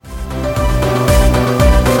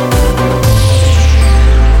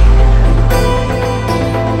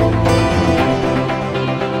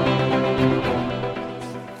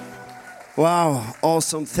Wow,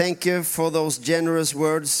 awesome. Thank you for those generous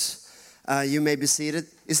words. You may be seated.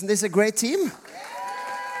 Isn't this a great team?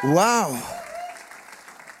 Wow,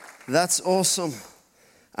 that's awesome.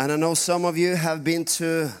 And I know some of you have been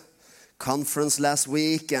to conference last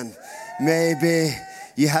week and maybe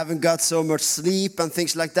you haven't got so much sleep and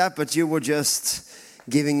things like that, but you were just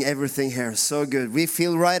giving everything here. So good. We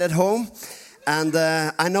feel right at home. And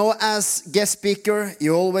I know as guest speaker,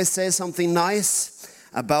 you always say something nice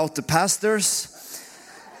about the pastors.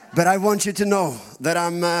 But I want you to know that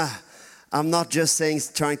I'm not just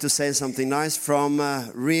trying to say something nice.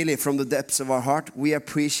 Really from the depths of our heart, we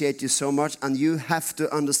appreciate you so much. And you have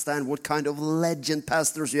to understand what kind of legend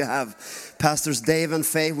pastors you have. Pastors Dave and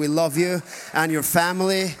Faye, we love you and your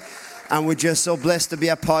family. And we're just so blessed to be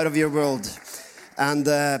a part of your world. And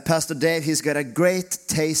Pastor Dave, he's got a great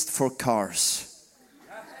taste for cars.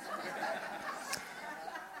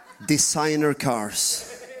 Designer cars.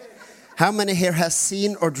 How many here has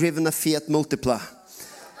seen or driven a Fiat Multipla?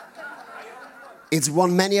 It's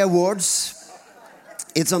won many awards.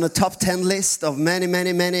 It's on a top 10 list of many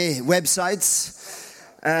websites.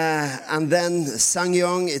 And then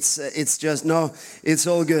SsangYong, it's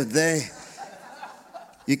all good.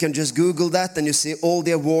 You can just Google that and you see all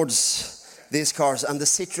the awards. These cars, and the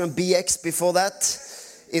Citroen BX before that,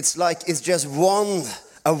 it's just one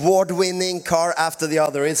award-winning car after the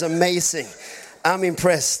other. It's amazing. I'm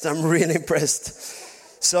impressed. I'm really impressed.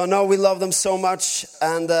 So no, we love them so much,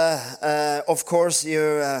 and of course,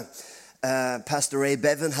 Pastor Ray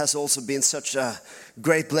Bevan has also been such a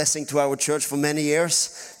great blessing to our church for many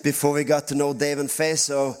years before we got to know Dave and Faye.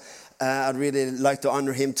 So I'd really like to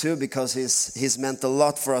honor him too, because he's meant a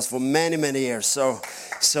lot for us for many years.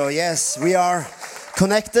 So yes, we are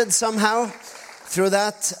connected somehow through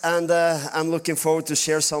that, and I'm looking forward to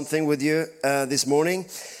share something with you this morning.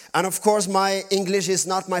 And of course, my English is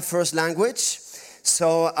not my first language,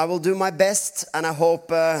 so I will do my best, and I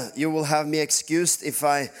hope you will have me excused if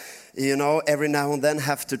I, every now and then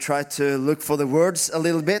have to try to look for the words a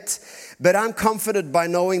little bit. But I'm comforted by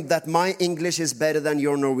knowing that my English is better than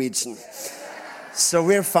your Norwegian. So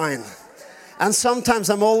we're fine. And sometimes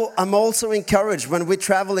I'm also encouraged when we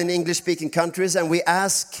travel in English-speaking countries and we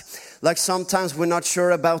ask, like sometimes we're not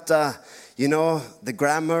sure about, the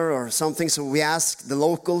grammar or something. So we ask the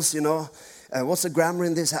locals, what's the grammar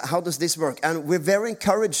in this? How does this work? And we're very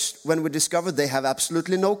encouraged when we discover they have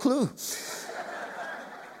absolutely no clue.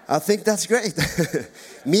 I think that's great.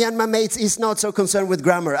 Me and my mates is not so concerned with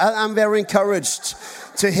grammar. I'm very encouraged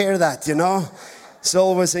to hear that, It's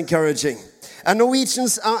always encouraging. And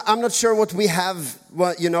Norwegians, I'm not sure what we have,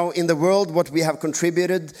 in the world, what we have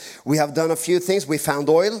contributed. We have done a few things. We found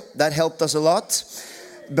oil. That helped us a lot.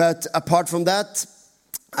 But apart from that,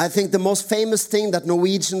 I think the most famous thing that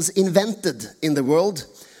Norwegians invented in the world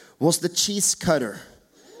was the cheese cutter.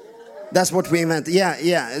 That's what we invented.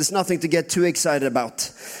 Yeah. It's nothing to get too excited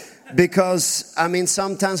about. Because,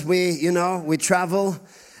 sometimes we travel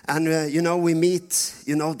and, we meet,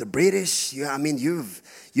 the British.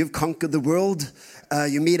 You've conquered the world.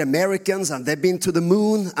 You meet Americans and they've been to the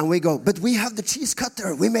moon. And we go, but we have the cheese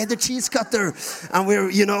cutter. We made the cheese cutter. And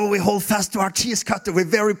we hold fast to our cheese cutter. We're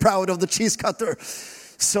very proud of the cheese cutter.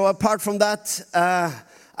 So apart from that,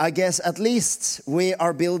 I guess at least we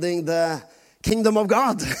are building the kingdom of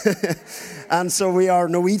God. And so we are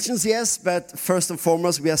Norwegians, yes, but first and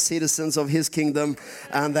foremost, we are citizens of his kingdom,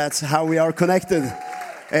 and that's how we are connected.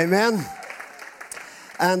 Amen.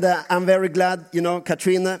 And I'm very glad,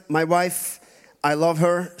 Katrina, my wife, I love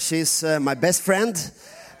her. She's my best friend,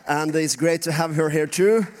 and it's great to have her here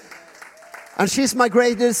too. And she's my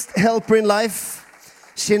greatest helper in life.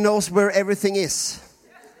 She knows where everything is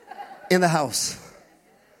in the house.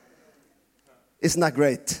 Isn't that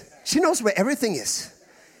great? She knows where everything is.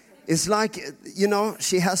 It's like,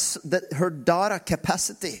 she has her data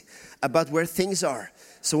capacity about where things are.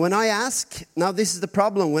 So when I ask, now this is the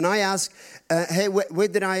problem. When I ask, hey, where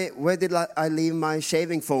did I leave my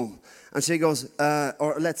shaving foam? And she goes,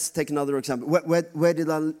 or let's take another example. Where did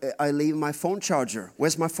I leave my phone charger?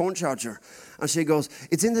 Where's my phone charger? And she goes,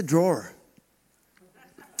 it's in the drawer.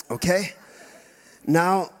 Okay.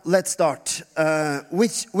 Now, let's start.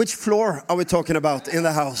 Which floor are we talking about in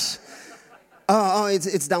the house? Oh,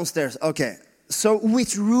 it's downstairs. Okay. So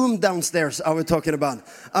which room downstairs are we talking about?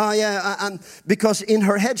 And because in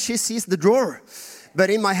her head, she sees the drawer. But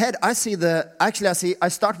in my head, I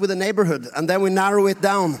start with the neighborhood, and then we narrow it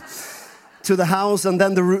down to the house, and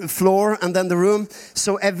then the floor, and then the room.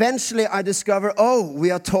 So eventually I discover,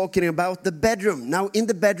 we are talking about the bedroom. Now, in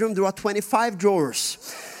the bedroom, there are 25 drawers.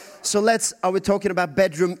 So are we talking about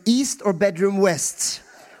bedroom east or bedroom west?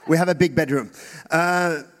 We have a big bedroom.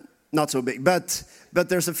 not so big, but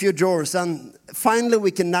there's a few drawers. And finally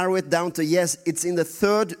we can narrow it down to, yes, it's in the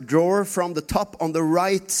third drawer from the top on the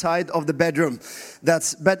right side of the bedroom.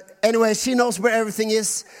 But anyway, she knows where everything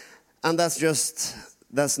is. And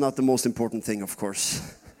that's not the most important thing, of course.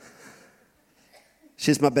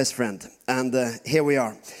 She's my best friend. And here we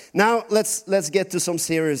are. Now let's get to some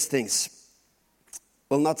serious things.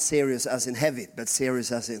 Well, not serious as in heavy, but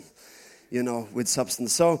serious as in, with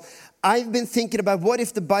substance. So I've been thinking about, what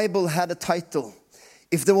if the Bible had a title?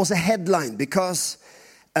 If there was a headline? Because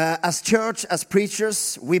as church, as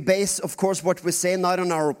preachers, we base, of course, what we say not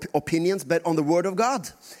on our opinions, but on the Word of God.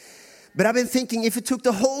 But I've been thinking, if you took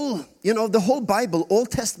the whole Bible,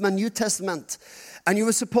 Old Testament, New Testament, and you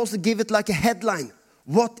were supposed to give it like a headline,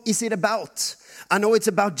 what is it about? I know it's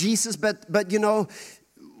about Jesus, but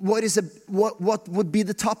what would be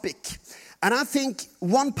the topic? And I think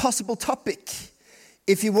one possible topic,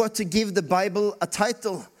 if you were to give the Bible a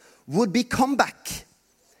title, would be comeback.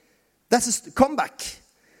 That's a comeback.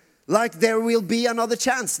 Like there will be another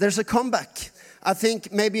chance. There's a comeback. I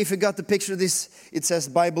think maybe if you got the picture of this, it says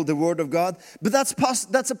Bible, the Word of God. But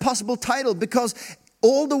that's a possible title, because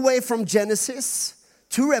all the way from Genesis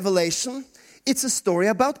to Revelation, it's a story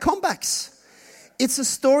about comebacks. It's a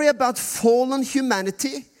story about fallen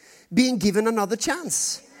humanity being given another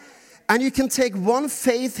chance. And you can take one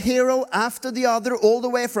faith hero after the other, all the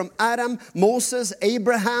way from Adam, Moses,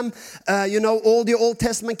 Abraham, all the Old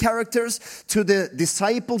Testament characters, to the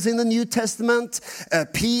disciples in the New Testament,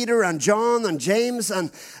 Peter and John and James,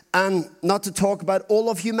 and not to talk about all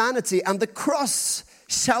of humanity. And the cross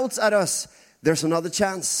shouts at us, there's another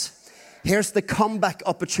chance. Here's the comeback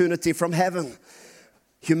opportunity from heaven.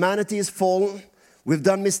 Humanity is fallen. We've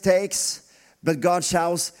done mistakes. But God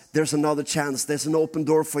shouts, there's another chance. There's an open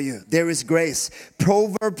door for you. There is grace.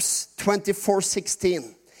 Proverbs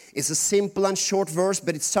 24:16 is a simple and short verse,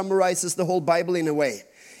 but it summarizes the whole Bible in a way.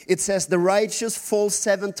 It says, the righteous falls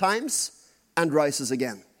 7 times and rises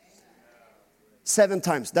again. 7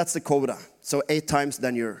 times, that's the quota. So 8 times,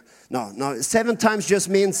 then no. 7 times just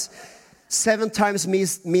means, 7 times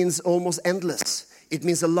means almost endless. It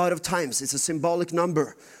means a lot of times. It's a symbolic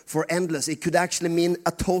number for endless. It could actually mean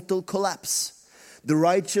a total collapse. The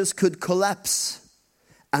righteous could collapse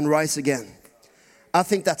and rise again. I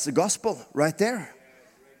think that's the gospel right there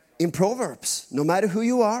in Proverbs. No matter who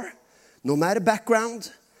you are, no matter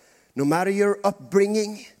background, no matter your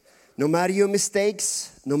upbringing, no matter your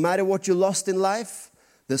mistakes, no matter what you lost in life,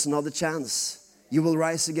 there's another chance. You will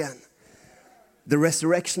rise again. The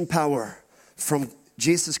resurrection power from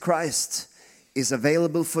Jesus Christ is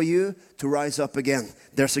available for you to rise up again.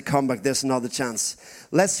 There's a comeback. There's another chance.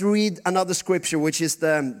 Let's read another scripture, which is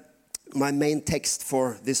my main text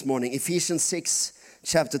for this morning. Ephesians 6,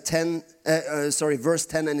 verse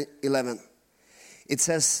 10 and 11. It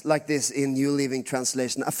says like this in New Living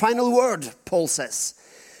Translation. A final word, Paul says.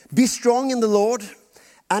 Be strong in the Lord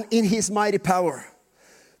and in His mighty power.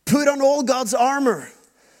 Put on all God's armor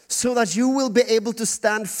so that you will be able to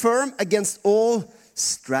stand firm against all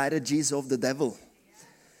strategies of the devil.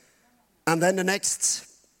 And then the next.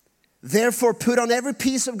 Therefore put on every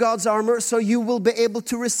piece of God's armor so you will be able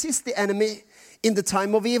to resist the enemy in the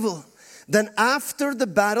time of evil. Then after the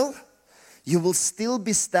battle, you will still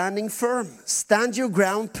be standing firm. Stand your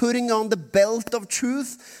ground, putting on the belt of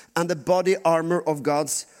truth and the body armor of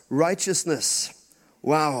God's righteousness.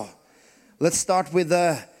 Wow. Let's start with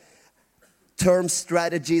the term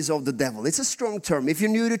strategies of the devil. It's a strong term. If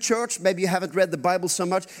you're new to church, maybe you haven't read the Bible so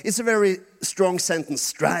much, it's a very strong sentence,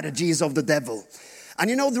 strategies of the devil. And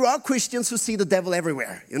there are Christians who see the devil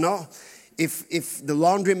everywhere, If the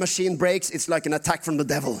laundry machine breaks, it's like an attack from the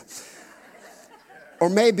devil. Or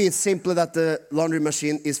maybe it's simply that the laundry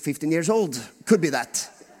machine is 15 years old. Could be that.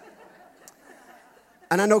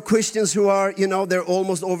 And I know Christians who are, they're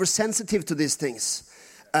almost oversensitive to these things.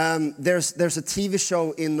 There's a TV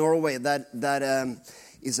show in Norway that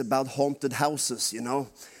is about haunted houses,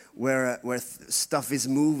 where stuff is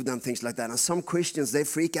moved and things like that. And some Christians, they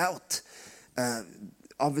freak out.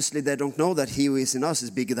 Obviously, they don't know that He who is in us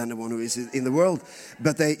is bigger than the one who is in the world.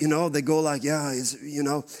 But they go like,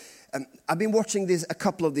 I've been watching a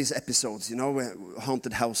couple of these episodes,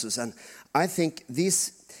 haunted houses, and I think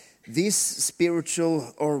these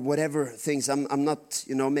spiritual or whatever things, I'm not,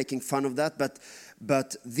 making fun of that,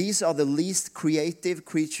 but these are the least creative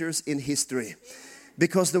creatures in history,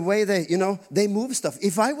 because the way they move stuff.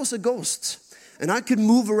 If I was a ghost and I could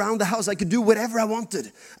move around the house, I could do whatever I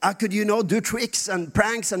wanted. I could, do tricks and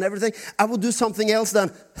pranks and everything. I would do something else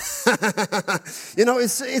than,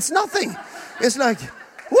 it's nothing. It's like,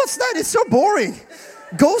 what's that? It's so boring.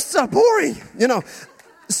 Ghosts are boring,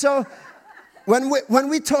 So when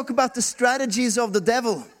we talk about the strategies of the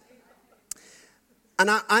devil, and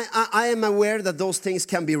I am aware that those things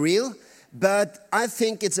can be real, but I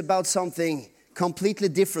think it's about something completely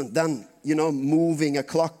different than, moving a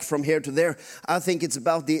clock from here to there. I think it's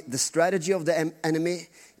about the strategy of the enemy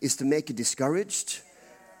is to make you discouraged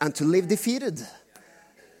and to live defeated.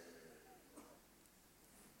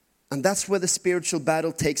 And that's where the spiritual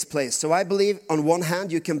battle takes place. So I believe on one hand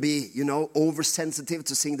you can be, oversensitive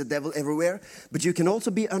to seeing the devil everywhere. But you can also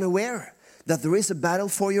be unaware that there is a battle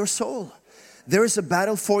for your soul. There is a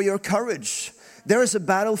battle for your courage. There is a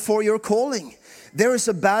battle for your calling. There is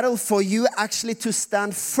a battle for you actually to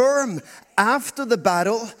stand firm after the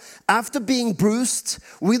battle, after being bruised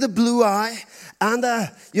with a blue eye and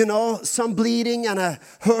some bleeding and a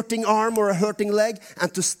hurting arm or a hurting leg,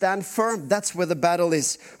 and to stand firm. That's where the battle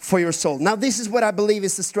is for your soul. Now, this is what I believe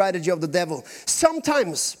is the strategy of the devil.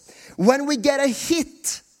 Sometimes when we get a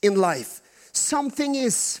hit in life, something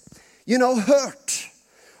is, hurt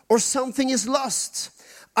or something is lost.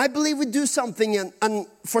 I believe we do something, and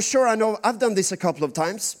for sure I know I've done this a couple of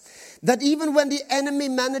times, that even when the enemy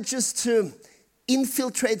manages to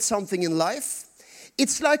infiltrate something in life,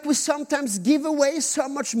 it's like we sometimes give away so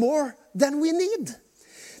much more than we need.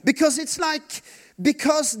 Because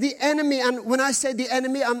the enemy, and when I say the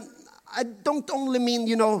enemy, I don't only mean,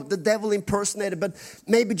 the devil impersonator, but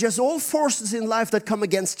maybe just all forces in life that come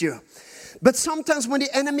against you. But sometimes when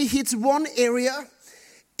the enemy hits one area,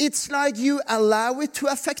 it's like you allow it to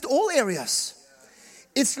affect all areas.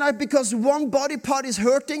 It's like because one body part is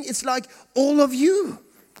hurting, it's like all of you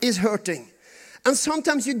is hurting. And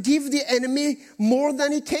sometimes you give the enemy more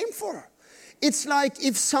than he came for. It's like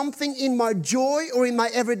if something in my joy or in my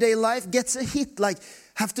everyday life gets a hit, like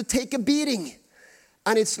have to take a beating.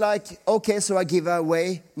 And it's like, okay, so I give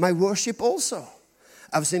away my worship also.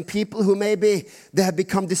 I've seen people who maybe they have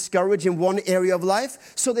become discouraged in one area of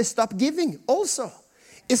life, so they stop giving also.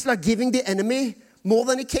 It's like giving the enemy more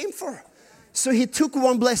than he came for. So he took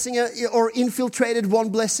one blessing or infiltrated one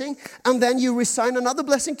blessing, and then you resign another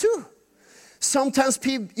blessing too. Sometimes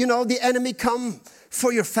people, the enemy come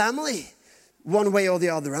for your family one way or the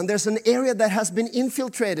other, and there's an area that has been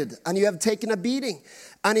infiltrated and you have taken a beating,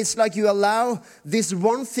 and it's like you allow this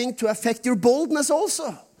one thing to affect your boldness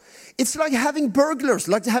also. It's like having burglars,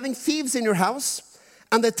 like having thieves in your house,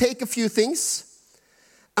 and they take a few things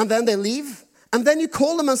and then they leave. And then you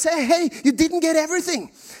call them and say, hey, you didn't get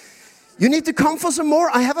everything. You need to come for some more.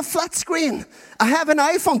 I have a flat screen. I have an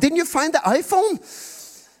iPhone. Didn't you find the iPhone?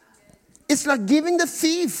 It's like giving the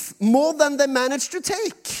thief more than they managed to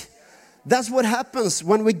take. That's what happens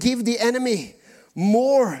when we give the enemy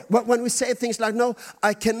more. When we say things like, no,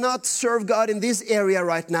 I cannot serve God in this area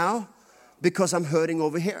right now because I'm hurting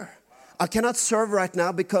over here. I cannot serve right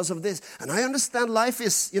now because of this. And I understand life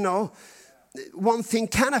is, one thing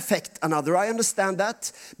can affect another. I understand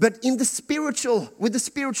that. But with the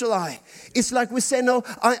spiritual eye, it's like we say, no,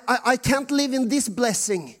 I can't live in this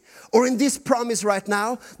blessing or in this promise right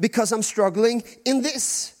now because I'm struggling in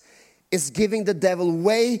this. It's giving the devil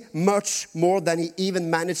way much more than he even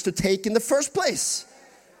managed to take in the first place.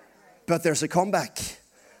 But there's a comeback.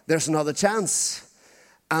 There's another chance.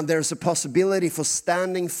 And there's a possibility for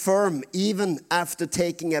standing firm even after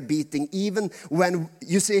taking a beating. Even when,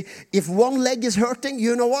 you see, if one leg is hurting,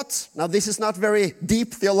 you know what? Now this is not very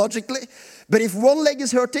deep theologically. But if one leg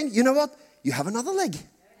is hurting, you know what? You have another leg.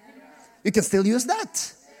 You can still use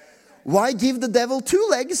that. Why give the devil 2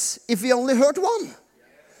 legs if he only hurt one?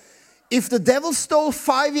 If the devil stole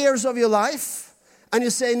 5 years of your life and you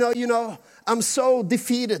say, no, I'm so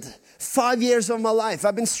defeated. 5 years of my life,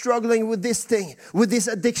 I've been struggling with this thing, with this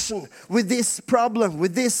addiction, with this problem,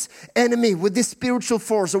 with this enemy, with this spiritual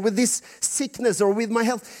force, or with this sickness, or with my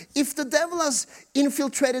health. If the devil has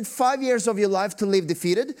infiltrated 5 years of your life to live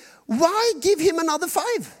defeated, why give him another 5?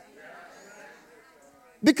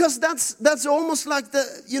 Because that's almost like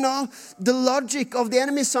the logic of the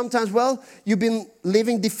enemy sometimes. Well, you've been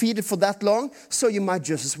living defeated for that long, so you might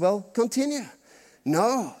just as well continue.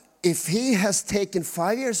 No. If he has taken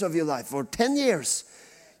 5 years of your life or 10 years,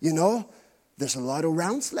 there's a lot of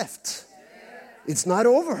rounds left. It's not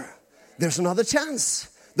over. There's another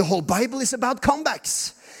chance. The whole Bible is about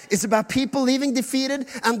comebacks. It's about people leaving defeated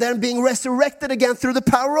and then being resurrected again through the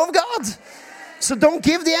power of God. So don't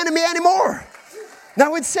give the enemy anymore.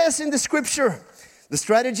 Now it says in the scripture, the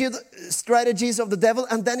strategies of the devil,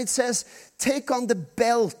 and then it says, take on the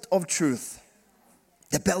belt of truth.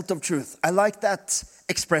 The belt of truth. I like that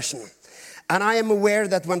expression. And I am aware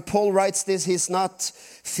that when Paul writes this, he's not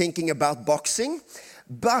thinking about boxing.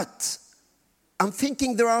 But I'm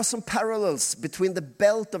thinking there are some parallels between the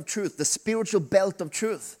belt of truth, the spiritual belt of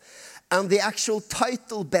truth, and the actual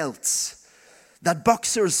title belts that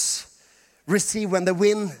boxers receive when they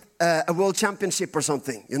win a world championship or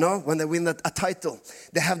something, you know, when they win a title.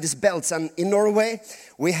 They have these belts. And in Norway,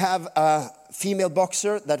 we have a female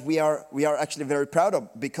boxer that we are actually very proud of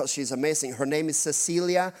because she's amazing. Her name is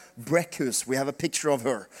Cecilia Brækhus. We have a picture of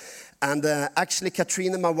her. And actually,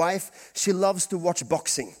 Katrina, my wife, she loves to watch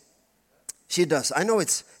boxing. She does. I know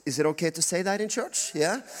is it okay to say that in church?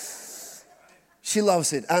 Yeah? She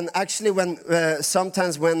loves it. And actually,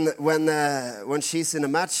 sometimes when she's in a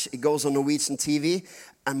match, it goes on Norwegian TV.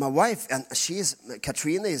 And my wife, and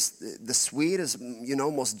Katrina is the sweetest, you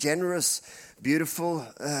know, most generous, beautiful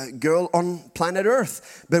girl on planet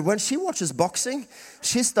Earth. But when she watches boxing,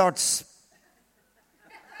 she starts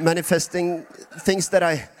manifesting things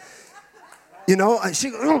that you know,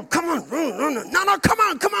 she goes, oh, come on, no, come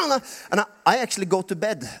on. And I actually go to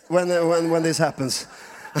bed when this happens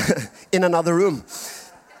in another room.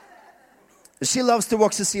 She loves to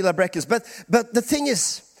watch Cecilia Brækhus. But the thing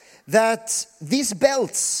is, that these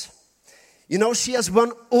belts, you know, she has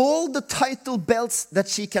won all the title belts that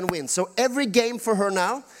she can win. So every game for her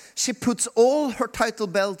now, she puts all her title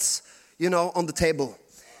belts, you know, on the table.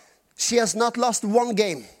 She has not lost one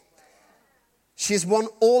game. She's won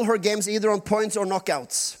all her games either on points or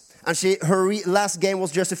knockouts. And her last game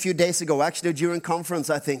was just a few days ago, actually during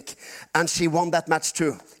conference, I think. And she won that match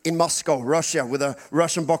too, in Moscow, Russia, with a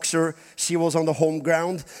Russian boxer. She was on the home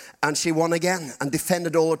ground, and she won again and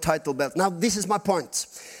defended all her title belts. Now, this is my point.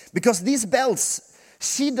 Because these belts,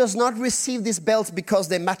 she does not receive these belts because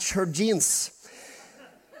they match her genes.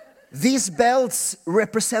 These belts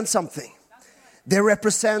represent something. They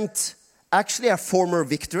represent actually a former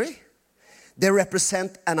victory. They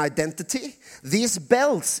represent an identity. These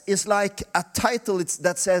belts is like a title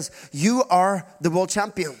that says, you are the world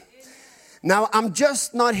champion. Now, I'm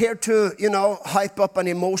just not here to, you know, hype up an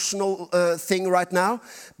emotional thing right now.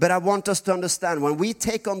 But I want us to understand, when we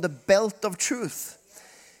take on the belt of truth,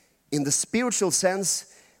 in the spiritual sense,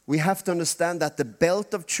 we have to understand that the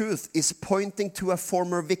belt of truth is pointing to a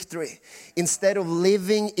former victory. Instead of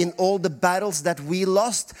living in all the battles that we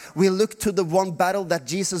lost, we look to the one battle that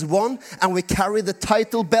Jesus won, and we carry the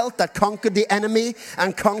title belt that conquered the enemy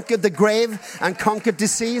and conquered the grave and conquered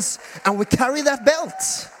disease, and we carry that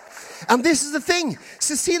belt. And this is the thing,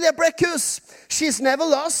 Cecilia Brækhus, she's never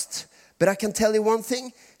lost, but I can tell you one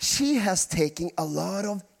thing, she has taken a lot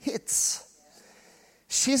of hits.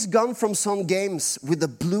 She's gone from some games with a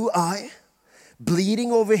blue eye,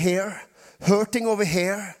 bleeding over here, hurting over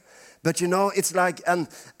here. But you know, it's like, and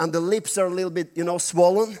the lips are a little bit, you know,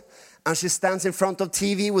 swollen. And she stands in front of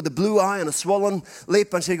TV with a blue eye and a swollen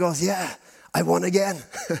lip. And she goes, yeah, I won again.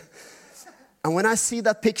 And when I see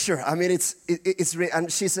that picture, I mean,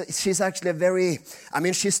 and she's actually a very, I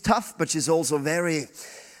mean, she's tough, but she's also very,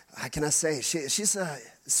 how can I say, she's a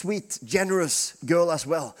sweet, generous girl as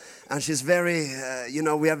well. And she's very, you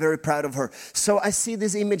know, we are very proud of her. So I see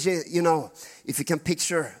this image, you know, if you can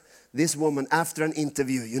picture this woman after an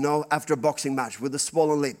interview, you know, after a boxing match with a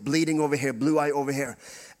swollen lip, bleeding over here, blue eye over here.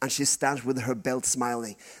 And she stands with her belt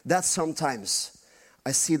smiling. That's sometimes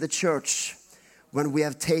I see the church when we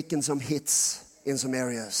have taken some hits in some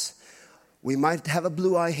areas. We might have a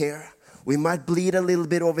blue eye here. We might bleed a little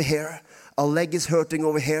bit over here. Our leg is hurting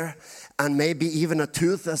over here. And maybe even a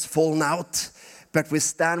tooth has fallen out. But we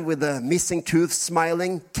stand with a missing tooth,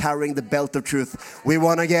 smiling, carrying the belt of truth. We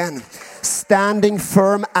won again. Standing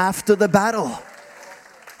firm after the battle.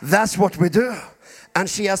 That's what we do. And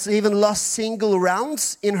she has even lost single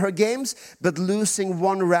rounds in her games. But losing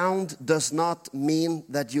one round does not mean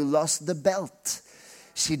that you lost the belt.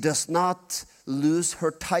 She does not lose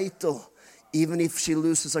her title, even if she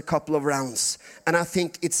loses a couple of rounds. And I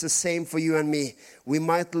think it's the same for you and me. We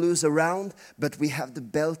might lose a round, but we have the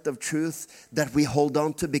belt of truth that we hold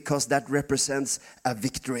on to because that represents a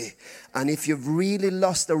victory. And if you've really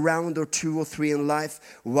lost a round or two or three in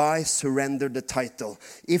life, why surrender the title?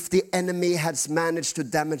 If the enemy has managed to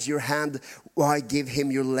damage your hand, why give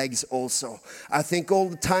him your legs also? I think all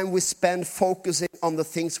the time we spend focusing on the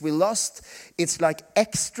things we lost, it's like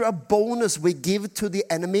extra bonus we give to the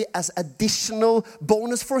enemy as additional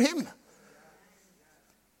bonus for him.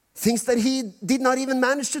 Things that he did not even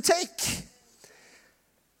manage to take.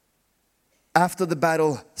 After the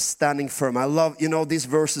battle, standing firm. I love, you know, these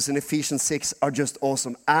verses in Ephesians 6 are just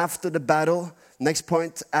awesome. After the battle, next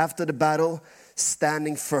point, after the battle,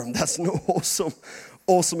 standing firm. That's an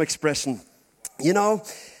awesome expression. You know,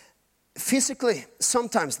 physically,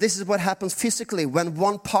 sometimes this is what happens physically when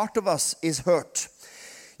one part of us is hurt.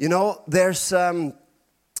 You know, there's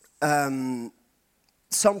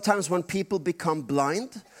sometimes when people become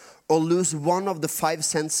blind or lose one of the five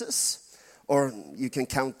senses, or you can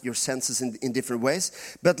count your senses in different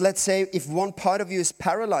ways. But let's say if one part of you is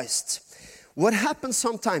paralyzed, what happens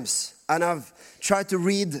sometimes, and I've tried to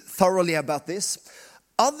read thoroughly about this,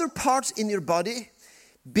 other parts in your body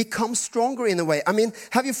become stronger in a way. I mean,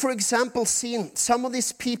 have you, for example, seen some of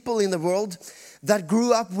these people in the world that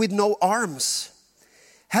grew up with no arms?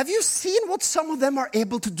 Have you seen what some of them are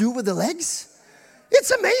able to do with the legs?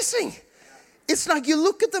 It's amazing. It's like you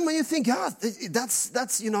look at them and you think,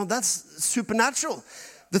 that's supernatural.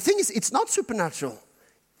 The thing is, it's not supernatural.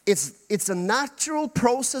 It's a natural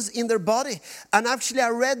process in their body. And actually I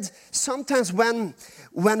read sometimes when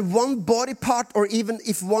one body part, or even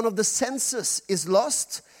if one of the senses is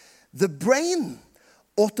lost, the brain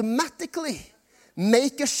automatically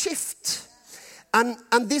make a shift. And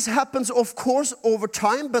this happens, of course, over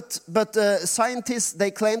time, but scientists,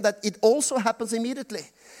 they claim that it also happens immediately.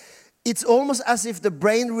 It's almost as if the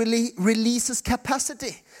brain really releases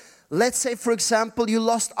capacity. Let's say, for example, you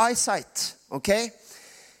lost eyesight, okay?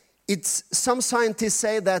 Some scientists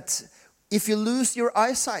say that if you lose your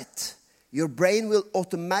eyesight, your brain will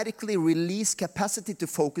automatically release capacity to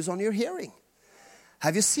focus on your hearing.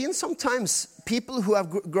 Have you seen sometimes people who have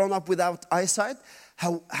grown up without eyesight,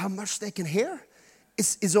 how much they can hear?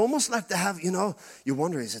 It's almost like they have, you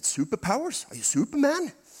wonder, is it superpowers? Are you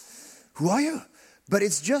Superman? Who are you? But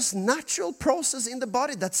it's just natural process in the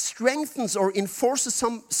body that strengthens or enforces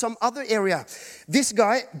some other area. This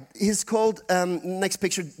guy is called, next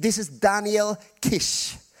picture, this is Daniel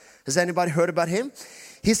Kish. Has anybody heard about him?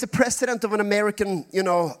 He's the president of an American,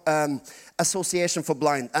 association for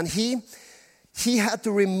blind. And he had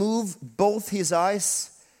to remove both his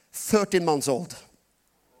eyes 13 months old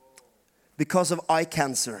because of eye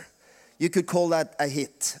cancer. You could call that a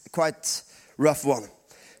hit, quite rough one.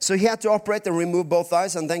 So he had to operate and remove both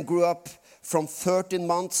eyes, and then grew up from 13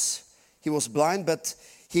 months. He was blind, but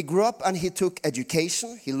he grew up and he took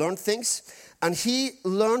education. He learned things, and he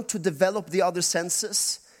learned to develop the other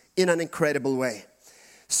senses in an incredible way.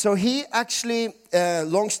 So he actually,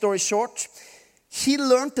 long story short, he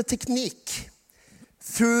learned the technique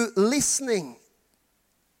through listening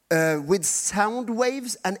with sound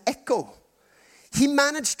waves and echo. He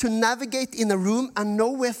managed to navigate in a room and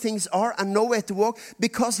know where things are and know where to walk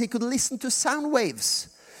because he could listen to sound waves.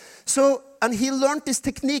 So, and he learned this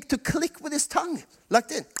technique to click with his tongue,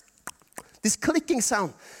 like this clicking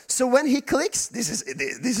sound. So when he clicks, this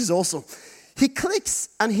is awesome. He clicks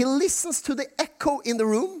and he listens to the echo in the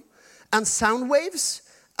room and sound waves,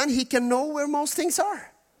 and he can know where most things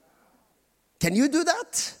are. Can you do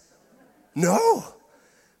that? No.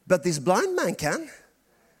 But this blind man can.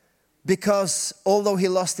 Because although he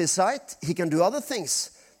lost his sight, he can do other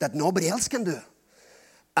things that nobody else can do.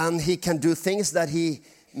 And he can do things that he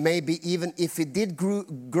maybe, even if he did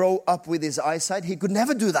grow up with his eyesight, he could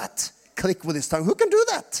never do that. Click with his tongue. Who can do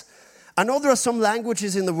that? I know there are some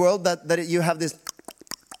languages in the world that you have this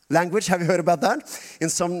language. Have you heard about that? In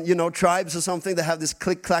some, tribes or something, they have this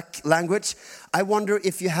click-clack language. I wonder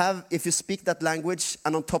if you speak that language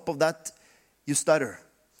and on top of that, you stutter.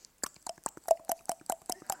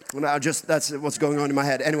 That's what's going on in my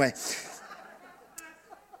head. Anyway.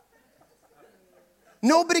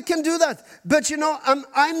 Nobody can do that. But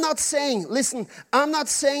I'm not saying, listen, I'm not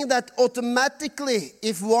saying that automatically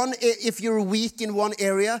if you're weak in one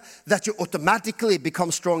area, that you automatically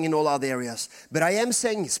become strong in all other areas. But I am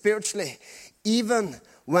saying spiritually, even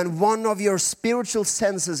when one of your spiritual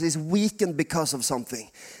senses is weakened because of something,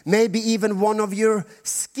 maybe even one of your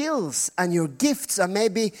skills and your gifts, and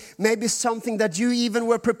maybe something that you even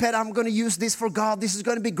were prepared, I'm going to use this for God, this is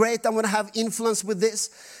going to be great, I'm going to have influence with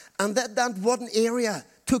this, and that one area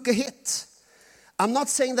took a hit. I'm not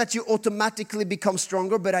saying that you automatically become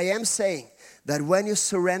stronger, but I am saying that when you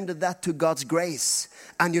surrender that to God's grace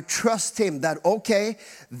and you trust Him that, okay,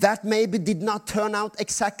 that maybe did not turn out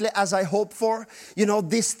exactly as I hoped for.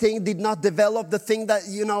 This thing did not develop the thing that,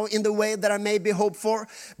 in the way that I maybe hoped for.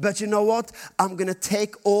 But you know what? I'm going to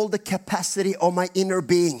take all the capacity of my inner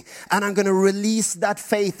being and I'm going to release that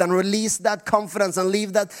faith and release that confidence and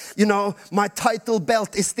leave that, my title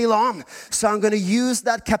belt is still on. So I'm going to use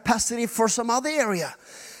that capacity for some other area.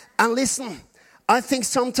 And listen, I think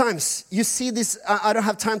sometimes you see this, I don't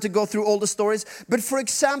have time to go through all the stories, but for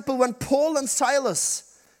example, when Paul and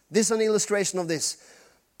Silas, this is an illustration of this.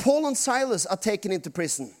 Paul and Silas are taken into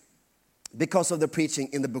prison because of the preaching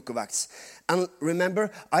in the book of Acts. And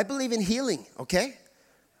remember, I believe in healing, okay?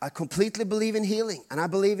 I completely believe in healing, and I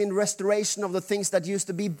believe in restoration of the things that used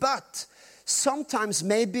to be, but sometimes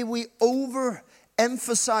maybe we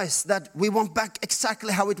overemphasize that we want back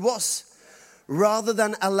exactly how it was, rather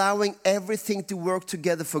than allowing everything to work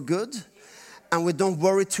together for good. and we don't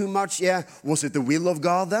worry too much. Yeah, was it the will of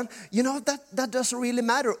God then? You know, that doesn't really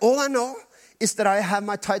matter. All I know is that I have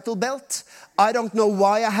my title belt. I don't know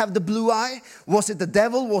why I have the blue eye. Was it the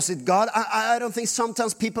devil? Was it God? I don't think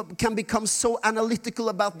sometimes people can become so analytical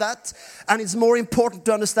about that. And it's more important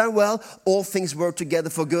to understand, well, all things work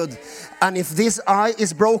together for good. And if this eye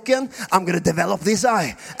is broken, I'm going to develop this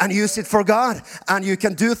eye and use it for God. And you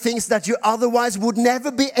can do things that you otherwise would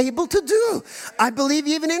never be able to do. I believe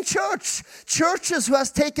even in churches who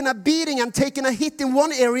has taken a beating and taken a hit in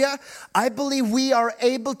one area, I believe we are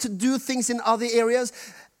able to do things in other areas.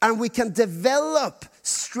 And we can develop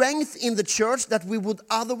strength in the church that we would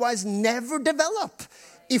otherwise never develop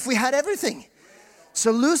if we had everything. So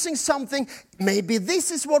losing something, maybe this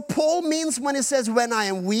is what Paul means when he says, when I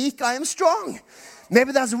am weak, I am strong.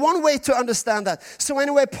 Maybe that's one way to understand that. So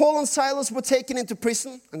anyway, Paul and Silas were taken into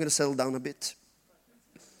prison. I'm going to settle down a bit.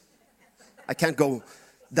 I can't go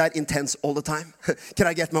that intense all the time. Can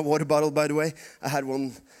I get my water bottle, by the way? I had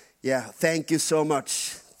one. Yeah, thank you so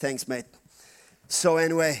much. Thanks, mate. So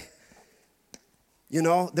anyway, you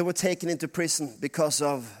know, they were taken into prison because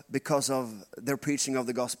of their preaching of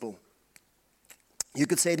the gospel. You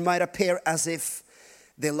could say it might appear as if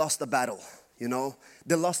they lost a battle, you know.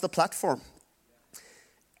 They lost the platform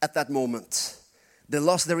at that moment. They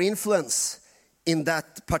lost their influence in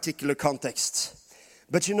that particular context.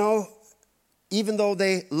 But you know, even though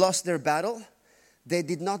they lost their battle, they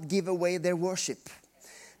did not give away their worship.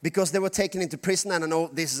 Because they were taken into prison, and I know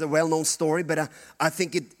this is a well-known story, but I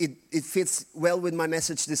think it fits well with my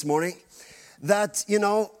message this morning. That, you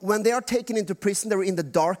know, when they are taken into prison, they're in the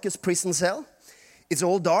darkest prison cell. It's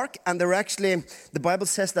all dark, and they're actually, the Bible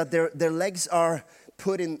says that their legs are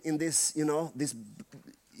put in this, you know, this,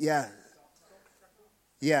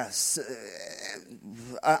 yes.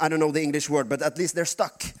 I don't know the English word, but at least they're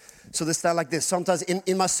stuck. So they stand like this. Sometimes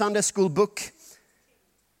in my Sunday school book,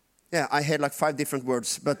 yeah, I had like 5 different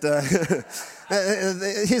words, but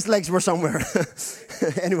his legs were somewhere.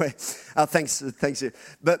 Anyway, thanks you.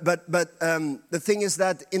 But the thing is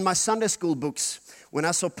that in my Sunday school books, when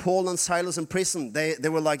I saw Paul and Silas in prison, they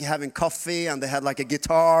were like having coffee, and they had like a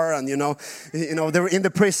guitar, and you know they were in the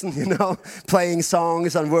prison, you know, playing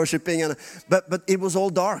songs and worshiping, but it was all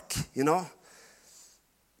dark, you know,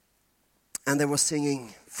 and they were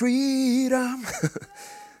singing freedom,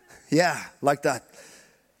 yeah, like that.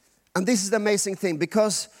 And this is the amazing thing,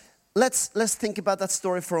 because let's think about that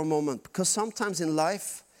story for a moment. Because sometimes in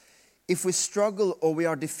life, if we struggle or we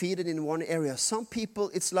are defeated in one area, some people,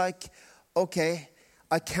 it's like, okay,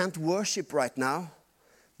 I can't worship right now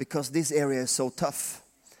because this area is so tough.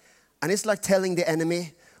 And it's like telling the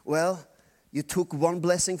enemy, well, you took one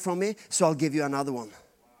blessing from me, so I'll give you another one.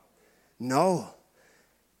 No.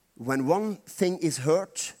 When one thing is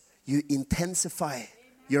hurt, you intensify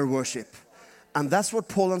your worship. And that's what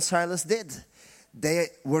Paul and Silas did. They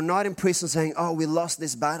were not in prison saying, oh, we lost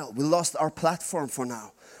this battle. We lost our platform for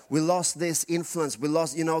now. We lost this influence. We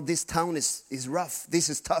lost, you know, this town is rough. This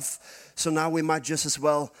is tough. So now we might just as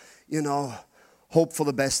well, you know, hope for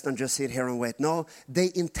the best and just sit here and wait. No,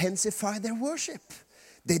 they intensified their worship.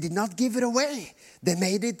 They did not give it away. They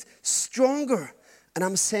made it stronger. And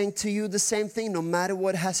I'm saying to you the same thing. No matter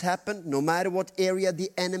what has happened, no matter what area the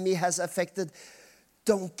enemy has affected,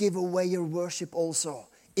 don't give away your worship also.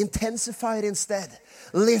 Intensify it instead.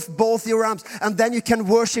 Lift both your arms. And then you can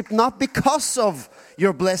worship not because of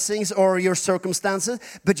your blessings or your circumstances,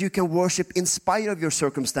 but you can worship in spite of your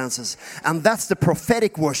circumstances. And that's the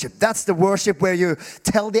prophetic worship. That's the worship where you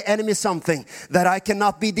tell the enemy something, that I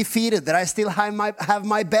cannot be defeated, that I still have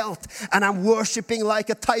my belt. And I'm worshiping like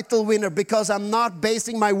a title winner, because I'm not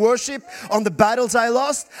basing my worship on the battles I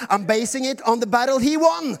lost. I'm basing it on the battle he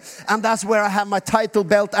won. And that's where I have my title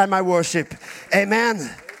belt and my worship. Amen.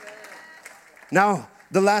 Now,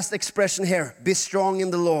 the last expression here, be strong in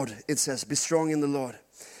the Lord. It says, be strong in the Lord.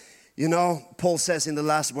 You know, Paul says in the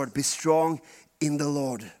last word, be strong in the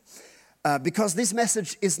Lord. Because this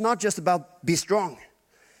message is not just about be strong.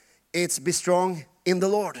 It's be strong in the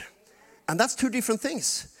Lord. And that's 2 different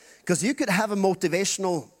things. Because you could have a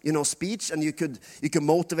motivational, you know, speech, and you can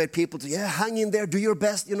motivate people to, hang in there, do your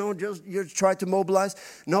best, you know, just you try to mobilize.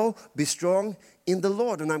 No, be strong in the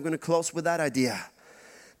Lord. And I'm going to close with that idea.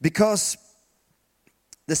 Because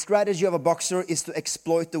the strategy of a boxer is to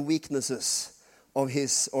exploit the weaknesses of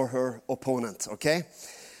his or her opponent, okay?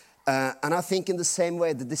 And I think in the same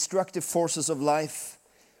way, the destructive forces of life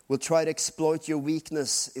will try to exploit your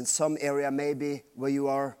weakness in some area, maybe where you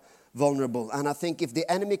are vulnerable. And I think if the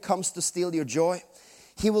enemy comes to steal your joy,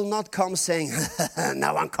 he will not come saying,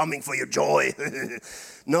 now I'm coming for your joy.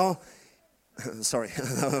 No, sorry,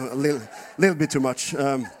 a little bit too much.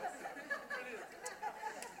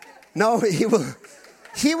 No, he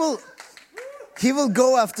will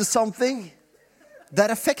go after something that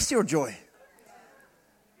affects your joy.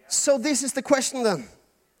 So this is the question then.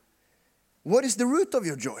 What is the root of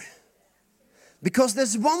your joy? Because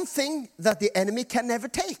there's one thing that the enemy can never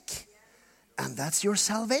take. And that's your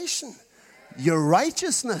salvation. Your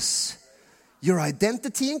righteousness. Your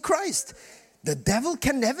identity in Christ. The devil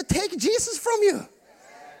can never take Jesus from you.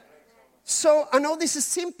 So I know this is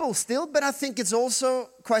simple still, but I think it's also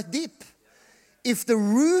quite deep. If the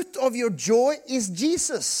root of your joy is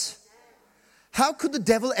Jesus, how could the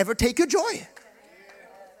devil ever take your joy?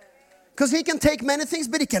 Because he can take many things,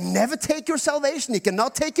 but he can never take your salvation. He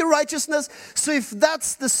cannot take your righteousness. So if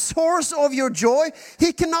that's the source of your joy,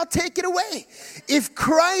 he cannot take it away. If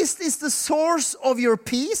Christ is the source of your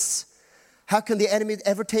peace, how can the enemy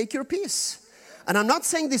ever take your peace? And I'm not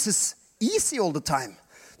saying this is easy all the time.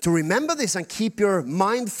 To remember this and keep your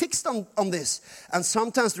mind fixed on this. And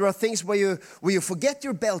sometimes there are things where you forget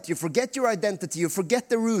your belt, you forget your identity, you forget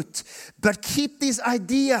the root. But keep this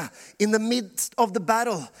idea in the midst of the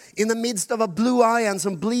battle, in the midst of a blue eye and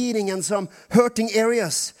some bleeding and some hurting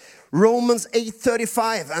areas. Romans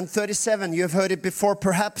 8:35 and 37, you have heard it before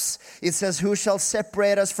perhaps. It says, who shall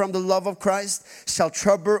separate us from the love of Christ? Shall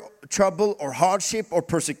trouble or hardship or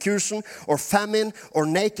persecution or famine or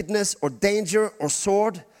nakedness or danger or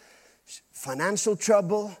sword? Financial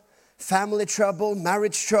trouble, family trouble,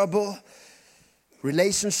 marriage trouble,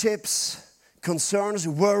 relationships, concerns,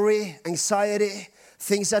 worry, anxiety,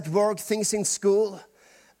 things at work, things in school,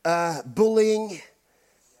 bullying,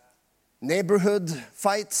 neighborhood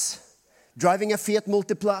fights, driving a Fiat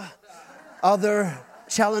Multipla, other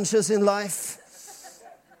challenges in life.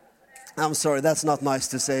 I'm sorry, that's not nice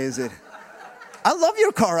to say, is it? I love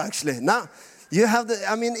your car actually. Now, you have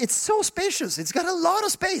it's so spacious. It's got a lot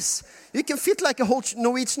of space. You can fit like a whole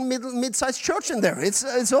Norwegian mid-sized church in there.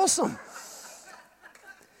 It's awesome.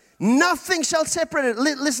 Nothing shall separate it.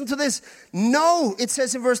 Listen to this. No, it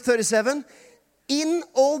says in verse 37, in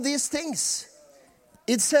all these things.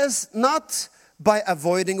 It says not by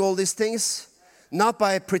avoiding all these things, not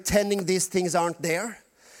by pretending these things aren't there,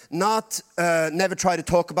 not never try to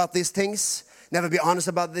talk about these things, never be honest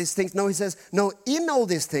about these things. No, he says, no, in all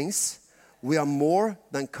these things, we are more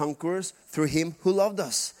than conquerors through him who loved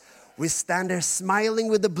us. We stand there smiling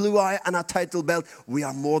with the blue eye and our title belt. We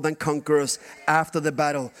are more than conquerors after the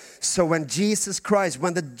battle. So when Jesus Christ,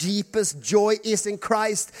 when the deepest joy is in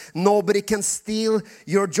Christ, nobody can steal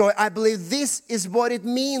your joy. I believe this is what it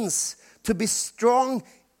means to be strong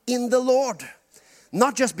in the Lord.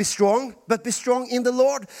 Not just be strong, but be strong in the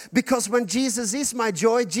Lord. Because when Jesus is my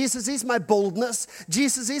joy, Jesus is my boldness,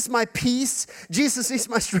 Jesus is my peace, Jesus is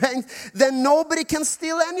my strength, then nobody can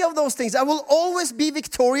steal any of those things. I will always be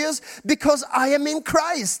victorious because I am in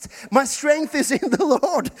Christ. My strength is in the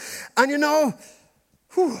Lord. And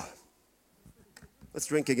let's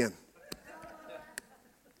drink again.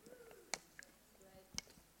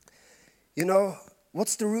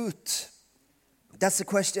 What's the root? That's the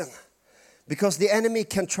question. Because the enemy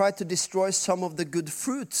can try to destroy some of the good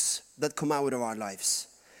fruits that come out of our lives.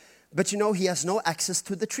 But he has no access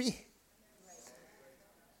to the tree.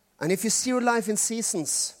 And if you see your life in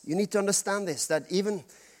seasons, you need to understand this, that even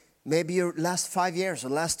maybe your last 5 years or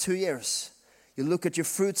last 2 years, you look at your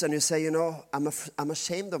fruits and you say, I'm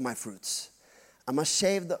ashamed of my fruits. I'm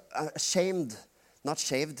ashamed of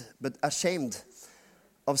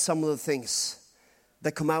some of the things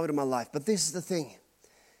that come out of my life. But this is the thing.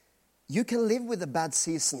 You can live with a bad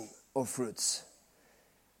season of fruits,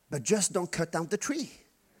 but just don't cut down the tree,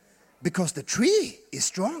 because the tree is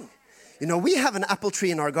strong. We have an apple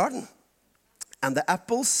tree in our garden, and the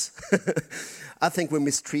apples, I think we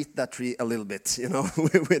mistreat that tree a little bit.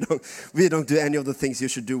 We don't do any of the things you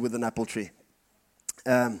should do with an apple tree,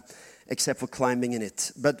 except for climbing in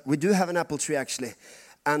it. But we do have an apple tree actually,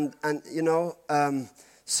 and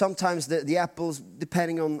sometimes the apples,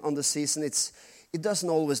 depending on the season, it doesn't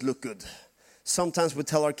always look good. Sometimes we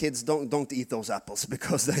tell our kids, don't eat those apples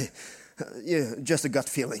because they, just a gut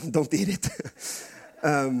feeling, don't eat it.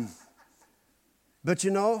 But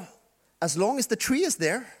as long as the tree is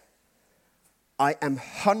there, I am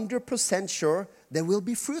 100% sure there will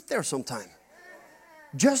be fruit there sometime.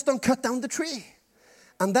 Just don't cut down the tree.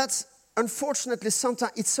 And that's, unfortunately,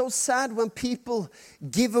 sometimes it's so sad when people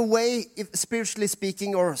give away, spiritually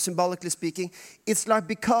speaking or symbolically speaking, it's like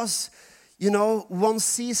because one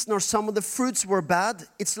season or some of the fruits were bad,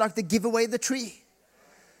 it's like they give away the tree.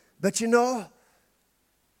 But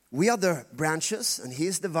we are the branches and he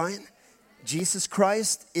is the vine. Jesus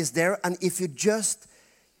Christ is there, and if you just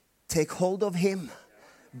take hold of him,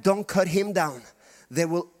 don't cut him down, there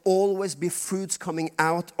will always be fruits coming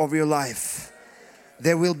out of your life.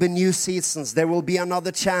 There will be new seasons. There will be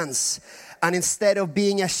another chance. And instead of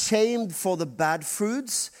being ashamed for the bad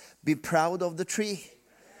fruits, be proud of the tree.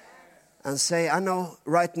 And say, I know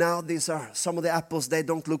right now these are some of the apples, they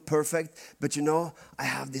don't look perfect. But you know, I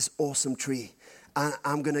have this awesome tree. And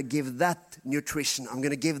I'm going to give that nutrition. I'm going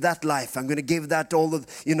to give that life. I'm going to give that all the,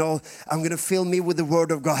 I'm going to fill me with the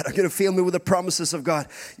word of God. I'm going to fill me with the promises of God.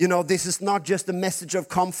 This is not just a message of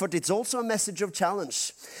comfort. It's also a message of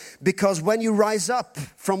challenge. Because when you rise up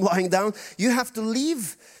from lying down, you have to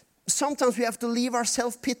leave. Sometimes we have to leave our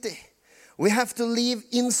self-pity. We have to leave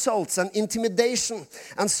insults and intimidation.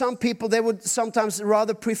 And some people, they would sometimes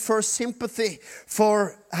rather prefer sympathy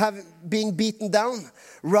for being beaten down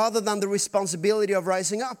rather than the responsibility of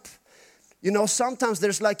rising up. Sometimes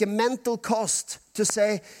there's like a mental cost to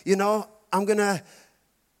say, I'm gonna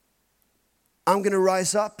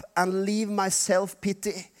rise up and leave my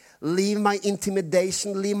self-pity, leave my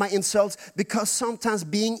intimidation, leave my insults. Because sometimes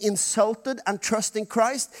being insulted and trusting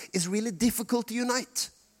Christ is really difficult to unite.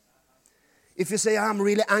 If you say, I'm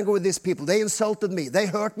really angry with these people, they insulted me, they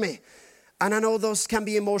hurt me. And I know those can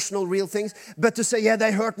be emotional, real things. But to say, yeah,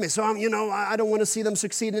 they hurt me, so I don't want to see them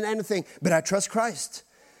succeed in anything. But I trust Christ.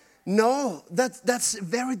 No, that's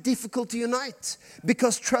very difficult to unite.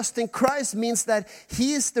 Because trusting Christ means that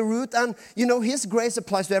He is the root. And, His grace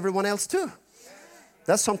applies to everyone else too.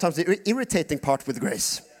 That's sometimes the irritating part with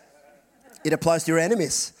grace. It applies to your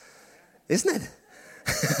enemies. Isn't it?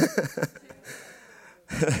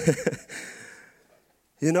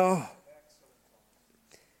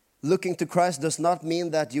 Looking to Christ does not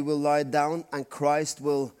mean that you will lie down and Christ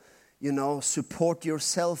will, support your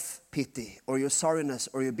self-pity or your sorriness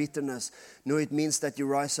or your bitterness. No, it means that you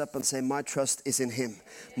rise up and say, my trust is in Him.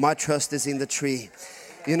 My trust is in the tree.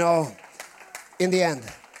 In the end,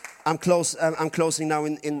 I'm closing now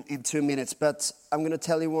in 2 minutes, but I'm going to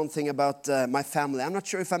tell you one thing about my family. I'm not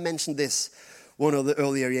sure if I mentioned this one of the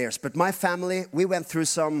earlier years, but my family,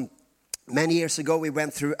 many years ago, we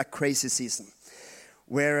went through a crazy season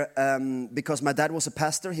where, because my dad was a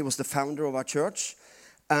pastor, he was the founder of our church,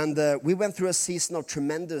 and we went through a season of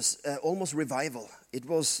tremendous, almost revival. It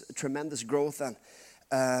was tremendous growth,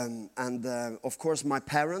 and of course, my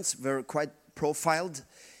parents were quite profiled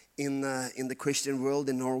in the Christian world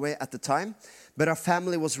in Norway at the time, but our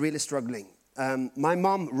family was really struggling. My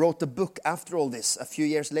mom wrote a book after all this, a few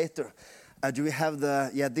years later. Do we have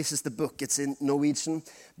this is the book. It's in Norwegian,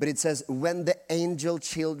 but it says, When the Angel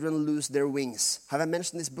Children Lose Their Wings. Have I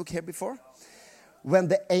mentioned this book here before? When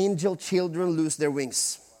the Angel Children Lose Their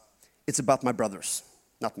Wings. It's about my brothers,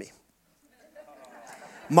 not me.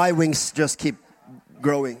 My wings just keep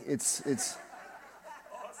growing. It's.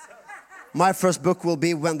 My first book will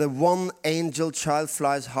be When the One Angel Child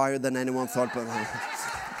Flies Higher Than Anyone Thought.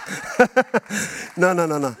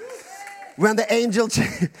 No. When the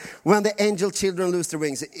angel children lose their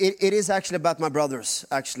wings. It is actually about my brothers,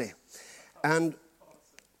 actually. And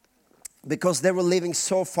because they were living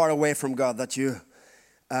so far away from God that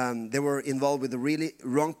they were involved with the really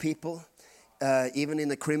wrong people, even in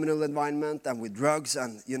a criminal environment and with drugs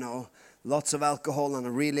and, lots of alcohol and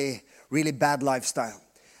a really, really bad lifestyle.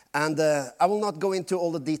 And I will not go into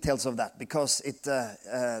all the details of that because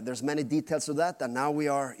there's many details of that. And now we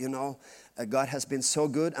are, God has been so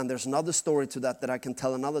good. And there's another story to that I can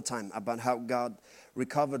tell another time about how God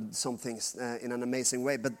recovered some things in an amazing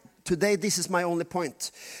way. But today, this is my only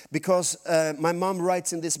point. Because my mom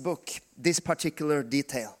writes in this book, this particular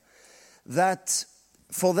detail. That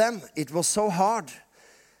for them, it was so hard.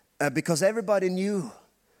 Because everybody knew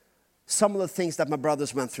some of the things that my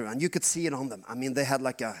brothers went through, and you could see it on them. I mean, they had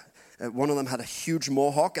one of them had a huge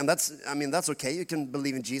mohawk, and that's okay. You can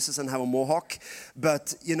believe in Jesus and have a mohawk,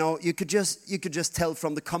 but you could just tell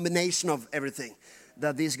from the combination of everything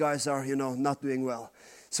that these guys are not doing well.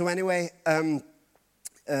 So anyway,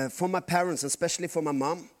 for my parents, especially for my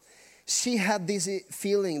mom, she had this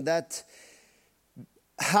feeling that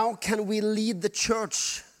how can we lead the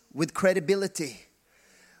church with credibility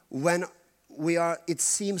when it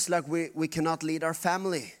seems like we cannot lead our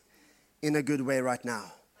family in a good way right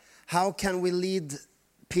now? How can we lead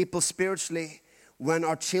people spiritually when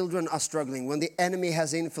our children are struggling, when the enemy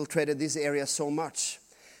has infiltrated this area so much?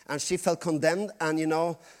 And she felt condemned, and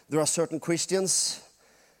there are certain Christians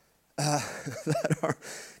that are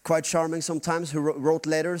quite charming sometimes who wrote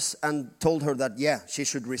letters and told her that, she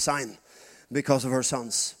should resign because of her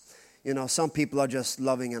sons. Some people are just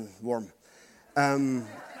loving and warm.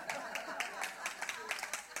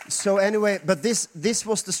 So anyway, but this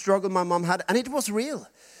was the struggle my mom had, and it was real.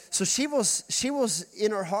 So she was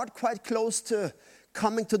in her heart quite close to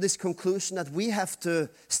coming to this conclusion that we have to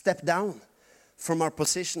step down from our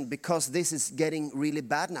position because this is getting really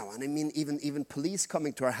bad now. And I mean, even police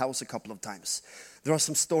coming to our house a couple of times. There are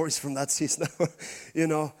some stories from that season, you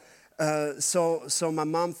know. So my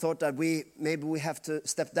mom thought that maybe we have to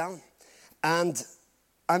step down. And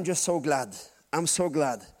I'm just so glad. I'm so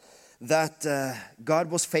glad that God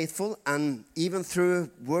was faithful, and even through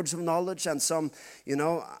words of knowledge and some, you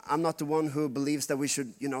know, I'm not the one who believes that we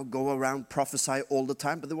should, you know, go around prophesy all the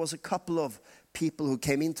time, but there was a couple of people who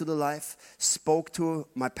came into the life, spoke to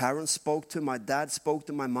my parents, spoke to my dad, spoke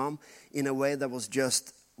to my mom in a way that was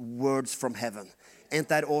just words from heaven. Ain't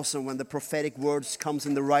that awesome when the prophetic words comes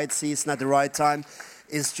in the right season at the right time?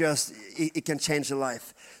 It's just, it can change a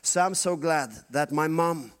life. So I'm so glad that my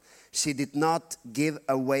mom, she did not give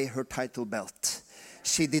away her title belt.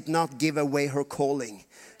 She did not give away her calling.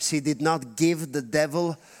 She did not give the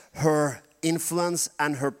devil her influence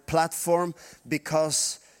and her platform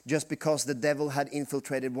just because the devil had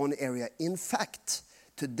infiltrated one area. In fact,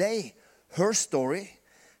 today, her story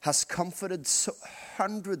has comforted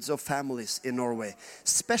hundreds of families in Norway,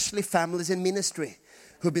 especially families in ministry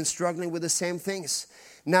who've been struggling with the same things.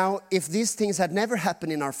 Now, if these things had never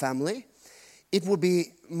happened in our family, it would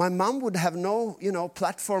be, my mom would have no, you know,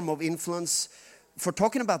 platform of influence for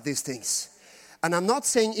talking about these things. And I'm not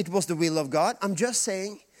saying it was the will of God. I'm just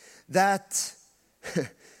saying that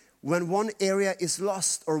when one area is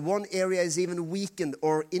lost or one area is even weakened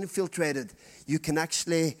or infiltrated, you can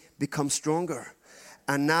actually become stronger.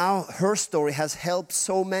 And now her story has helped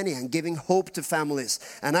so many and giving hope to families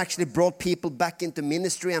and actually brought people back into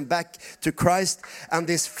ministry and back to Christ. And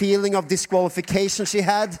this feeling of disqualification she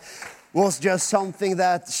had was just something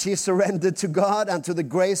that she surrendered to God and to the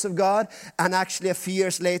grace of God. And actually a few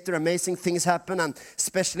years later, amazing things happened. And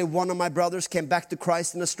especially one of my brothers came back to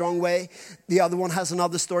Christ in a strong way. The other one has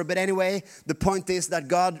another story. But anyway, the point is that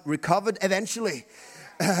God recovered eventually.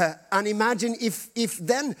 And imagine if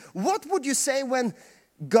then, what would you say when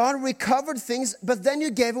God recovered things, but then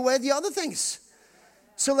you gave away the other things?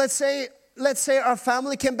 So let's say our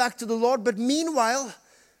family came back to the Lord, but meanwhile,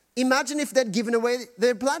 imagine if they'd given away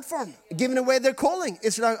their platform, given away their calling.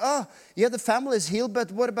 It's like, oh, yeah, the family is healed,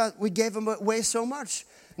 but what about we gave them away so much?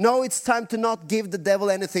 No, it's time to not give the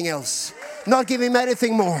devil anything else. Not give him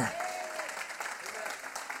anything more.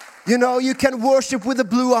 You know, you can worship with a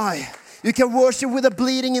blue eye. You can worship with a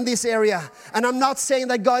bleeding in this area. And I'm not saying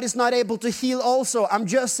that God is not able to heal also. I'm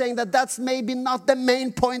just saying that that's maybe not the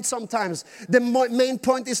main point sometimes. The main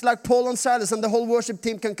point is like Paul and Silas, and the whole worship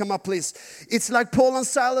team can come up, please. It's like Paul and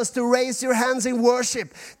Silas to raise your hands in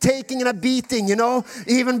worship, taking a beating, you know,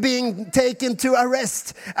 even being taken to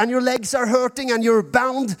arrest. And your legs are hurting and you're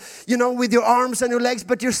bound, you know, with your arms and your legs,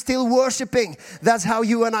 but you're still worshiping. That's how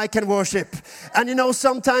you and I can worship. And you know,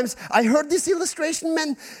 sometimes I heard this illustration,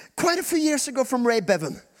 man, quite a few years ago from Ray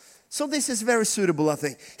Bevan. So this is very suitable, I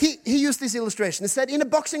think. He used this illustration. He said, in a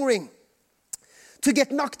boxing ring, to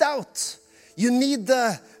get knocked out, you need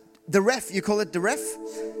the ref, you call it the ref,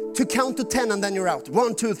 to count to 10 and then you're out.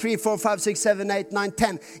 1, 2, 3, 4, 5, 6, 7, 8, 9,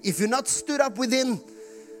 10. If you're not stood up within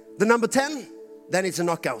the number 10, then it's a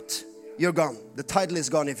knockout. You're gone. The title is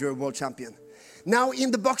gone if you're a world champion. Now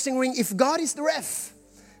in the boxing ring, if God is the ref,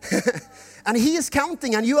 and he is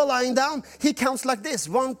counting and you are lying down, he counts like this: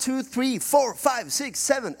 1, 2, 3, 4, 5, 6,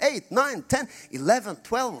 7, 8, 9, 10, 11,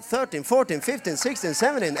 12, 13, 14, 15, 16,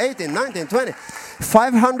 17, 18, 19, 20,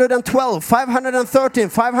 512, 513,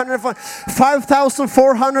 504,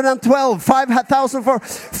 5,412, 5,004,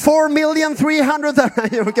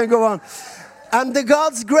 4,300,000. We can go on. And the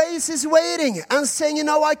God's grace is waiting and saying, you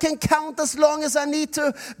know, I can count as long as I need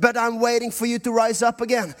to, but I'm waiting for you to rise up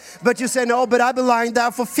again. But you say, no, but I've been lying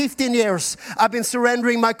down for 15 years. I've been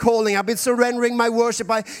surrendering my calling. I've been surrendering my worship.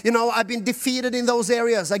 I've been defeated in those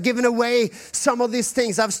areas. I've given away some of these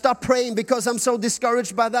things. I've stopped praying because I'm so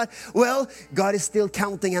discouraged by that. Well, God is still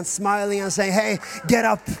counting and smiling and saying, hey, get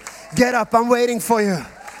up, I'm waiting for you.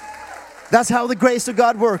 That's how the grace of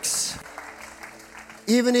God works.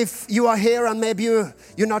 Even if you are here and maybe you're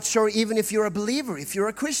not sure, even if you're a believer, if you're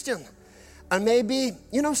a Christian. And maybe,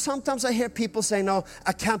 you know, sometimes I hear people say, no,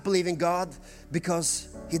 I can't believe in God because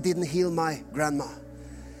he didn't heal my grandma.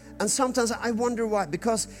 And sometimes I wonder why.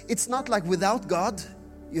 Because it's not like without God,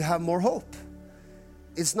 you have more hope.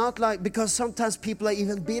 It's not like, because sometimes people are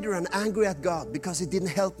even bitter and angry at God because he didn't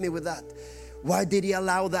help me with that. Why did he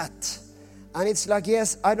allow that? And it's like,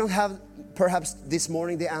 yes, I don't have perhaps this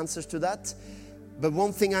morning the answers to that. But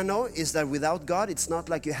one thing I know is that without God, it's not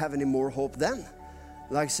like you have any more hope then.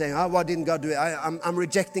 Like saying, oh, why didn't God do it? I'm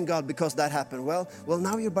rejecting God because that happened. Well,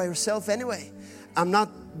 now you're by yourself anyway.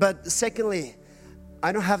 But secondly,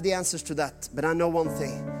 I don't have the answers to that, but I know one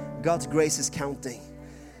thing. God's grace is counting.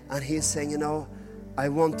 And He's saying, you know, I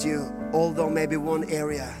want you, although maybe one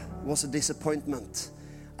area was a disappointment,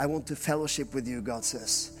 I want to fellowship with you, God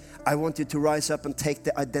says. I want you to rise up and take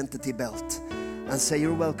the identity belt and say,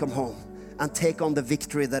 you're welcome home, and take on the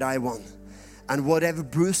victory that I won. And whatever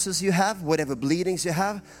bruises you have, whatever bleedings you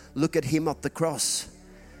have, look at Him at the cross.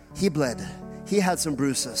 He bled. He had some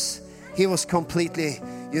bruises. He was completely,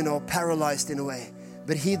 paralyzed in a way.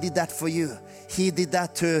 But He did that for you. He did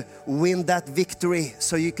that to win that victory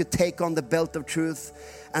so you could take on the belt of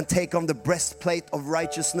truth and take on the breastplate of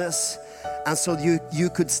righteousness. And so you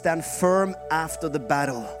could stand firm after the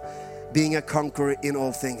battle, being a conqueror in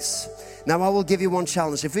all things. Now I will give you one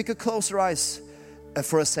challenge. If we could close our eyes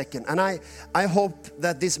for a second. And I hope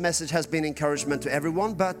that this message has been encouragement to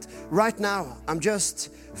everyone. But right now, I'm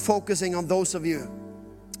just focusing on those of you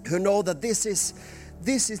who know that this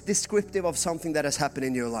is descriptive of something that has happened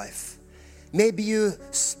in your life. Maybe you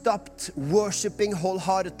stopped worshiping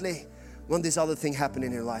wholeheartedly when this other thing happened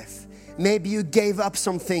in your life. Maybe you gave up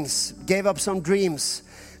some things, gave up some dreams,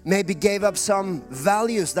 maybe gave up some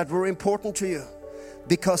values that were important to you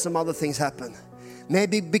because some other things happened.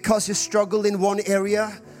 Maybe because you struggled in one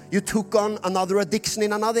area, you took on another addiction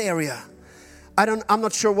in another area. I'm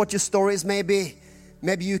not sure what your story is. Maybe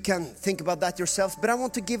you can think about that yourself. But I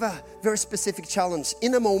want to give a very specific challenge.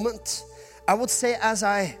 In a moment, I would say as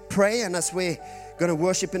I pray and as we're going to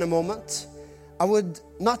worship in a moment, I would,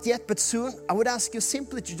 not yet but soon, I would ask you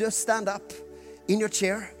simply to just stand up in your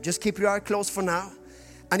chair. Just keep your eyes closed for now.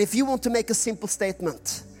 And if you want to make a simple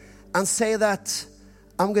statement and say that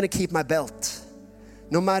I'm going to keep my belt.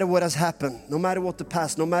 No matter what has happened, no matter what the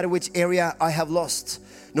past, no matter which area I have lost,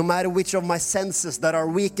 no matter which of my senses that are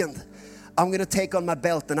weakened, I'm going to take on my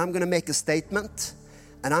belt and I'm going to make a statement,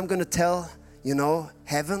 and I'm going to tell,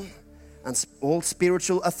 heaven and all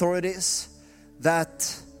spiritual authorities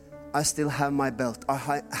that I still have my belt.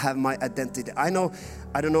 I have my identity. I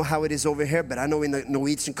don't know how it is over here, but I know in the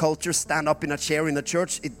Norwegian culture, stand up in a chair in the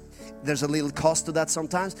church, there's a little cost to that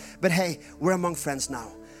sometimes. But hey, we're among friends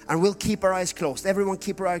now. And we'll keep our eyes closed. Everyone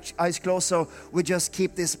keep our eyes closed, so we just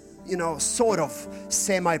keep this, sort of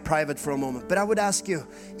semi-private for a moment. But I would ask you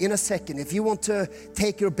in a second, if you want to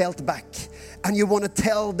take your belt back and you want to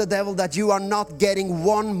tell the devil that you are not getting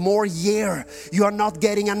one more year, you are not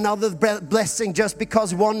getting another blessing just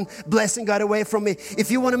because one blessing got away from me.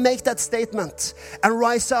 If you want to make that statement and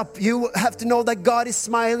rise up, you have to know that God is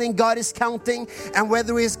smiling, God is counting, and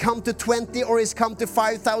whether He's come to 20 or He's come to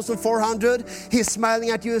 5,400, He's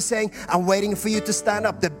smiling at you saying, I'm waiting for you to stand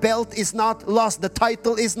up. The belt is not lost. The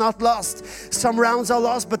title is not lost. Some rounds are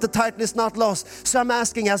lost, but the title is not lost. So I'm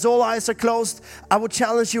asking, as all eyes are closed, I would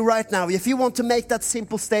challenge you right now, if you want to make that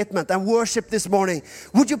simple statement and worship this morning,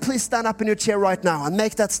 would you please stand up in your chair right now and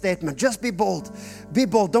make that statement? Just be bold. Be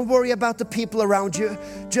bold. Don't worry about the people around you.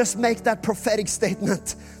 Just make that prophetic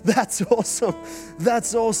statement. That's awesome.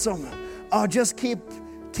 That's awesome. Oh, just keep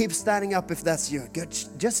standing up if that's you. Good.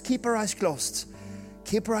 Just keep our eyes closed.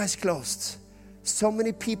 Keep our eyes closed. So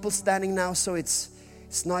many people standing now, so it's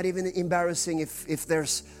not even embarrassing if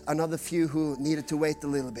there's another few who needed to wait a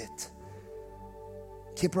little bit.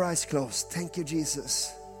 Keep our eyes closed. Thank you,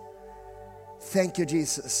 Jesus. Thank you,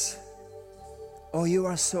 Jesus. Oh, you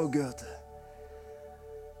are so good.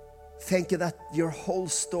 Thank you that your whole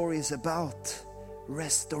story is about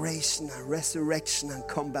restoration and resurrection and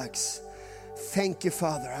comebacks. Thank you,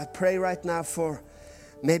 Father. I pray right now for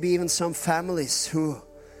maybe even some families who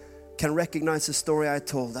can recognize the story I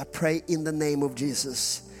told. I pray in the name of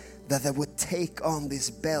Jesus that they would take on this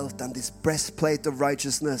belt and this breastplate of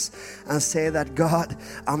righteousness and say that, God,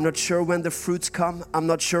 I'm not sure when the fruits come. I'm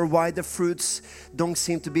not sure why the fruits don't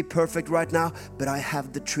seem to be perfect right now, but I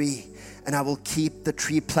have the tree. And I will keep the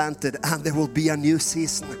tree planted, and there will be a new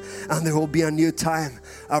season and there will be a new time.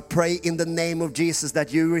 I pray in the name of Jesus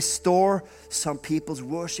that you restore some people's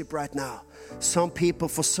worship right now. Some people,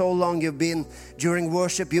 for so long you've been, during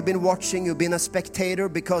worship, you've been watching, you've been a spectator,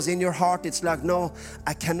 because in your heart it's like, no,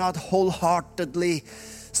 I cannot wholeheartedly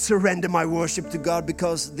surrender my worship to God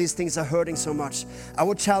because these things are hurting so much. I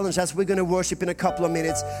would challenge, as we're going to worship in a couple of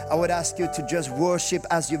minutes, I would ask you to just worship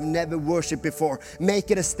as you've never worshiped before. Make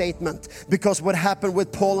it a statement, because what happened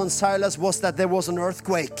with Paul and Silas was that there was an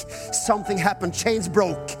earthquake. Something happened, chains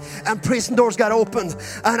broke and prison doors got opened,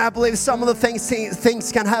 and I believe some of the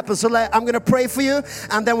things can happen. So I'm going to pray for you,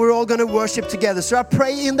 and then we're all going to worship together. So I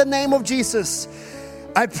pray in the name of Jesus.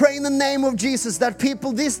 I pray in the name of Jesus that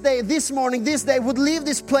people this day, this morning, this day would leave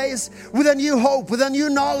this place with a new hope, with a new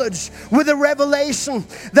knowledge, with a revelation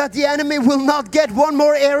that the enemy will not get one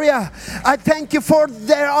more area. I thank you for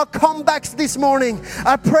there are comebacks this morning.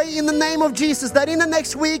 I pray in the name of Jesus that in the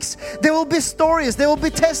next weeks there will be stories, there will be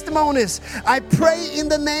testimonies. I pray in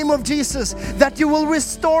the name of Jesus that you will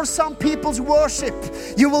restore some people's worship.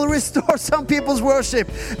 You will restore some people's worship.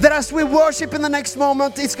 That as we worship in the next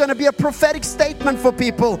moment, it's going to be a prophetic statement for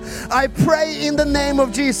people. I pray in the name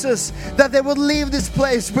of Jesus that they would leave this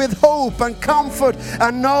place with hope and comfort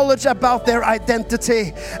and knowledge about their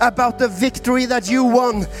identity, about the victory that you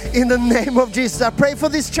won in the name of Jesus. I pray for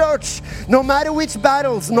this church, no matter which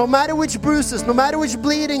battles, no matter which bruises, no matter which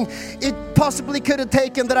bleeding it possibly could have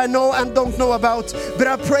taken that I know and don't know about, but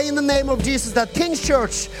I pray in the name of Jesus that King's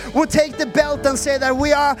Church would take the belt and say that we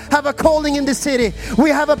have a calling in the city, we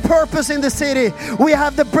have a purpose in the city, we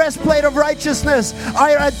have the breastplate of righteousness.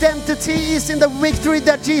 Our identity is in the victory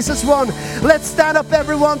that Jesus won. Let's stand up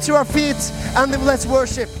everyone to our feet and then let's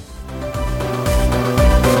worship.